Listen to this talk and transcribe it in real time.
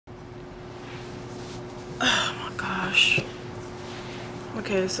gosh.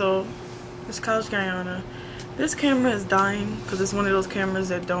 Okay, so this Couch Guyana. This camera is dying because it's one of those cameras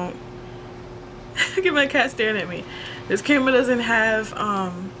that don't look at my cat staring at me. This camera doesn't have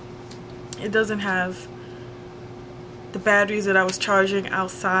it doesn't have the batteries that I was charging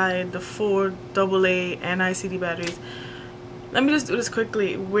outside, the 4 AA NICD batteries. Let me just do this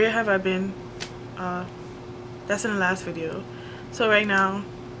quickly. Where have I been? That's in the last video. So right now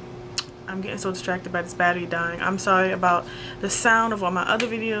I'm getting so distracted by this battery dying. I'm sorry about the sound of all my other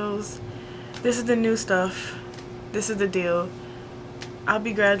videos. This is the new stuff. This is the deal. I'll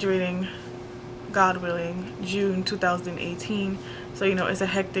be graduating, God willing, June 2018. So you know, it's a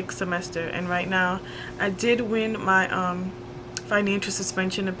hectic semester, and right now I did win my financial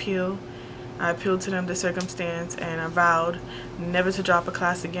suspension appeal. I appealed to them the circumstance, and I vowed never to drop a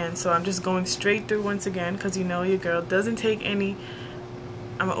class again. So I'm just going straight through once again, because you know your girl doesn't take any,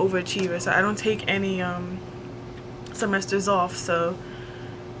 I'm an overachiever, so I don't take any semesters off. So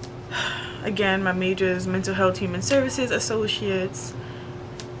again, my major is mental health human services associates,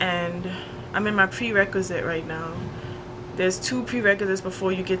 and I'm in my prerequisite right now. There's 2 prerequisites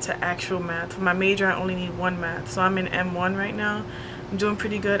before you get to actual math. For my major, I only need 1 math, so I'm in M1 right now. I'm doing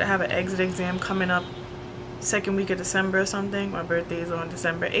pretty good. I have an exit exam coming up 2nd week of December or something. My birthday is on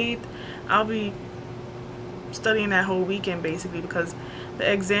December 8th. I'll be studying that whole weekend basically, because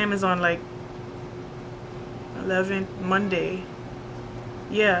the exam is on like 11th Monday.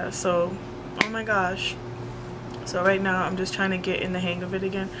 Yeah, so oh my gosh. So right now I'm just trying to get in the hang of it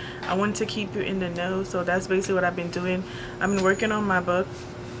again. I want to keep you in the know, so that's basically what I've been doing. I've been working on my book,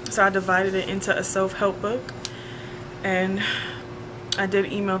 so I divided it into a self-help book, and I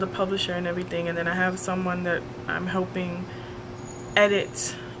did email the publisher and everything, and then I have someone that I'm helping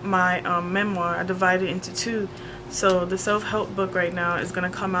edit my memoir. I divided it into 2. So the self-help book right now is going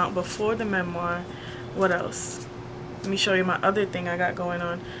to come out before the memoir. What else? Let me show you my other thing I got going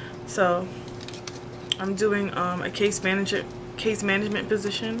on. So I'm doing a case management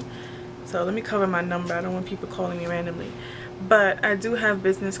position. So let me cover my number. I don't want people calling me randomly. But I do have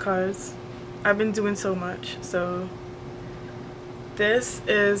business cards. I've been doing so much. So this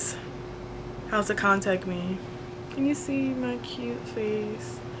is how to contact me. Can you see my cute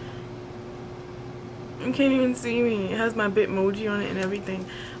face? You can't even see me. It has my Bitmoji on it and everything.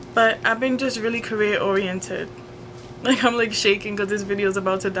 But I've been just really career oriented. Like, I'm like shaking because this video is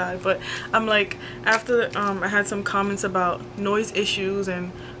about to die. But I'm like, after I had some comments about noise issues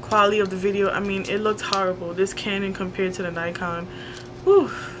and quality of the video, I mean, it looked horrible. This Canon compared to the Nikon.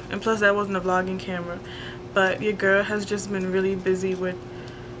 Whew. And plus that wasn't a vlogging camera. But your girl has just been really busy with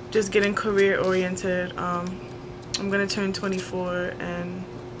just getting career oriented. I'm gonna turn 24, and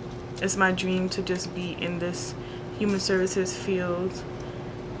it's my dream to just be in this human services field.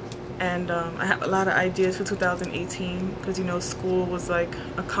 And I have a lot of ideas for 2018, because you know school was like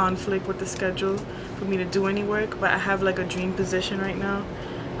a conflict with the schedule for me to do any work. But I have like a dream position right now.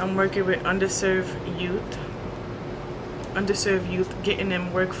 I'm working with underserved youth, getting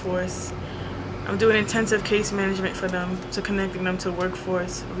them workforce. I'm doing intensive case management for them, so connecting them to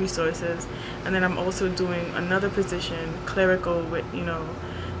workforce resources. And then I'm also doing another position, clerical, with, you know,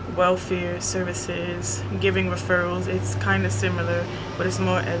 welfare services, giving referrals. It's kind of similar, but it's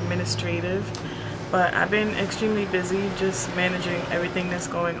more administrative. But I've been extremely busy just managing everything that's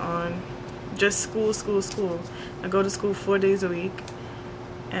going on. Just school. I go to school 4 days a week,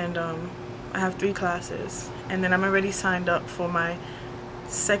 and I have 3 classes. And then I'm already signed up for my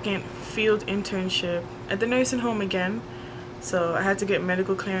 2nd field internship at the nursing home again. So I had to get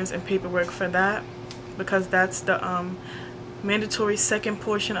medical clearance and paperwork for that, because that's the mandatory 2nd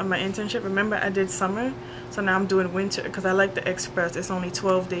portion of my internship. Remember, I did summer, so now I'm doing winter because I like the express. It's only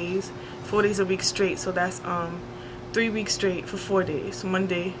 12 days, 4 days a week straight. So that's 3 weeks straight for 4 days,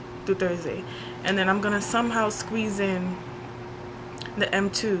 Monday through Thursday. And then I'm gonna somehow squeeze in the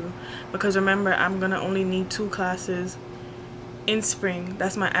M2, because remember, I'm gonna only need 2 classes in spring.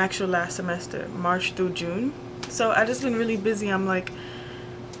 That's my actual last semester, March through June. So I just been really busy. I'm like,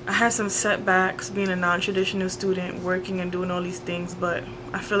 I had some setbacks being a non-traditional student, working and doing all these things, but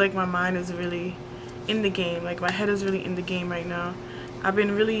I feel like my mind is really in the game. Like, my head is really in the game right now. I've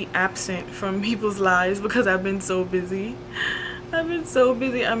been really absent from people's lives because I've been so busy. I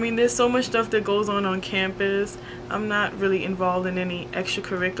mean, there's so much stuff that goes on campus. I'm not really involved in any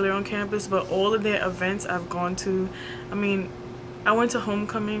extracurricular on campus, but all of their events I've gone to. I mean, I went to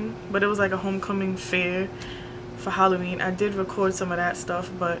homecoming, but it was like a homecoming fair for Halloween. I did record some of that stuff,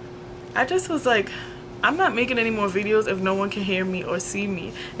 but I just was like, I'm not making any more videos if no one can hear me or see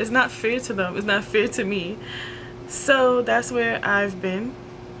me. It's not fair to them. It's not fair to me. So that's where I've been.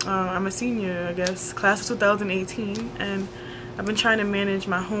 I'm a senior, I guess, class of 2018, and I've been trying to manage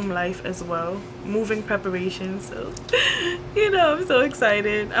my home life as well, moving preparations, so you know, I'm so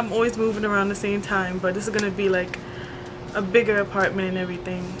excited. I'm always moving around the same time, but this is gonna be like a bigger apartment and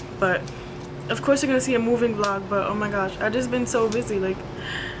everything. But of course you're gonna see a moving vlog, but oh my gosh, I've just been so busy. Like,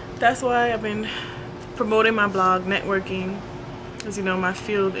 that's why I've been promoting my blog, networking, because you know my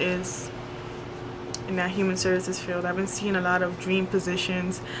field is in that human services field. I've been seeing a lot of dream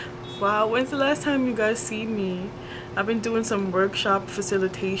positions. Wow, when's the last time you guys seen me? I've been doing some workshop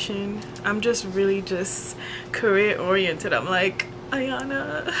facilitation. I'm just really just career oriented. I'm like,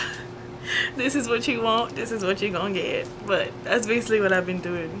 Ayana, this is what you want, this is what you're gonna get. But that's basically what I've been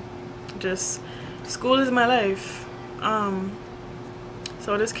doing. Just school is my life.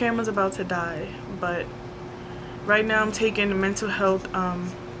 So this camera's about to die, but right now I'm taking mental health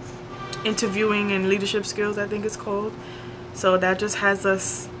interviewing and leadership skills, I think it's called. So that just has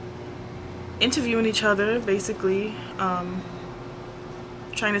us interviewing each other, basically,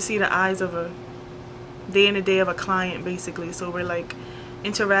 trying to see the eyes of a day in the day of a client, basically. So we're like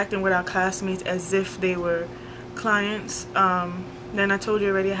interacting with our classmates as if they were clients. Then I told you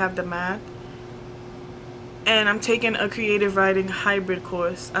already I have the math, and I'm taking a creative writing hybrid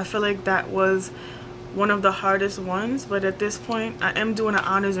course. I feel like that was one of the hardest ones, but at this point I am doing an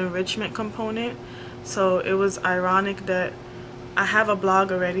honors enrichment component. So it was ironic that I have a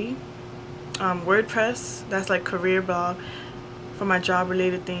blog already, WordPress, that's like career blog for my job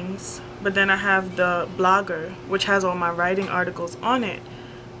related things, but then I have the blogger, which has all my writing articles on it.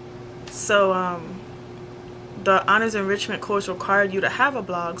 So the honors enrichment course required you to have a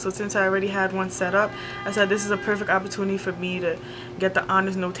blog, so since I already had one set up, I said this is a perfect opportunity for me to get the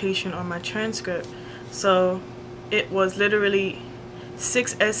honors notation on my transcript. So it was literally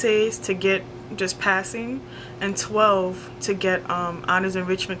 6 essays to get just passing and 12 to get honors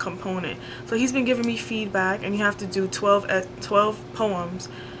enrichment component. So he's been giving me feedback, and you have to do 12 poems,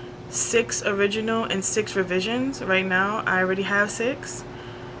 6 original and 6 revisions. Right now I already have 6,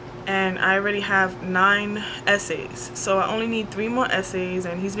 and I already have 9 essays, so I only need 3 more essays,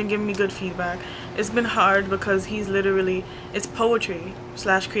 and he's been giving me good feedback. It's been hard because he's literally, it's poetry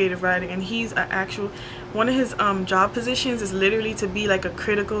 / creative writing, and he's an actual, one of his job positions is literally to be like a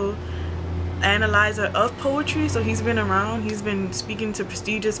critical analyzer of poetry. So he's been around, he's been speaking to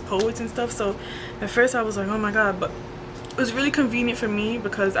prestigious poets and stuff. So at first I was like, oh my god, but it was really convenient for me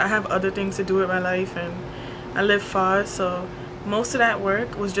because I have other things to do with my life, and I live far, so most of that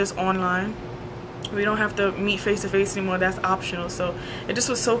work was just online. We don't have to meet face to face anymore, that's optional. So it just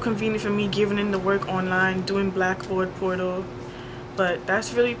was so convenient for me giving in the work online, doing Blackboard portal. But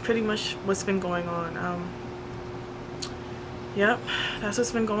that's really pretty much what's been going on. Yep, that's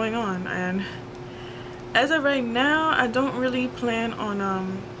what's been going on. And as of right now, I don't really plan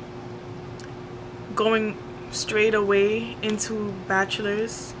on going straight away into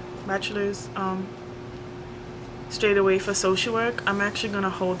bachelor's straight away for social work. I'm actually gonna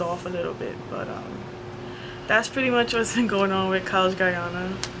hold off a little bit, but that's pretty much what's been going on with College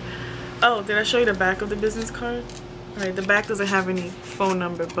Guyana. Oh, did I show you the back of the business card? Alright, the back doesn't have any phone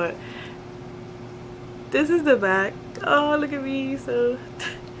number, but this is the back. Oh, look at me. So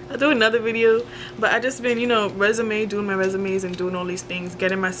I'll do another video, but I just been, you know, doing my resumes and doing all these things,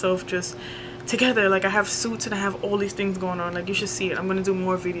 getting myself just together. Like, I have suits and I have all these things going on. Like, you should see it. I'm gonna do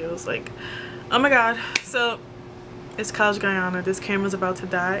more videos. Like, oh my god. So it's College Guyana. This camera's about to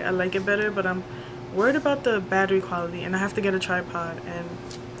die. I like it better, but I'm worried about the battery quality, and I have to get a tripod. And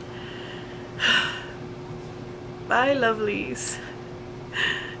bye, lovelies.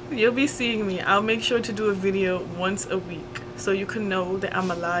 You'll be seeing me. I'll make sure to do a video once a week so you can know that I'm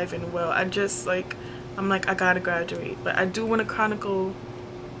alive and well. I'm like, I gotta graduate, but I do want to chronicle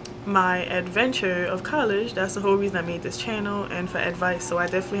my adventure of college. That's the whole reason I made this channel, and for advice. So I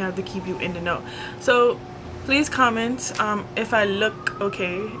definitely have to keep you in the know. So please comment if I look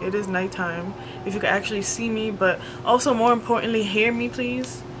okay. It is nighttime, if you can actually see me, but also more importantly, hear me,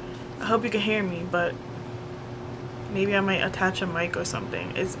 please. I hope you can hear me, but maybe I might attach a mic or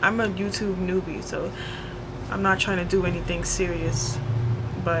something. I'm a YouTube newbie, so I'm not trying to do anything serious,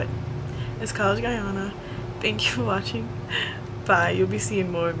 but it's College Guyana. Thank you for watching. Bye. You'll be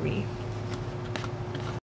seeing more of me.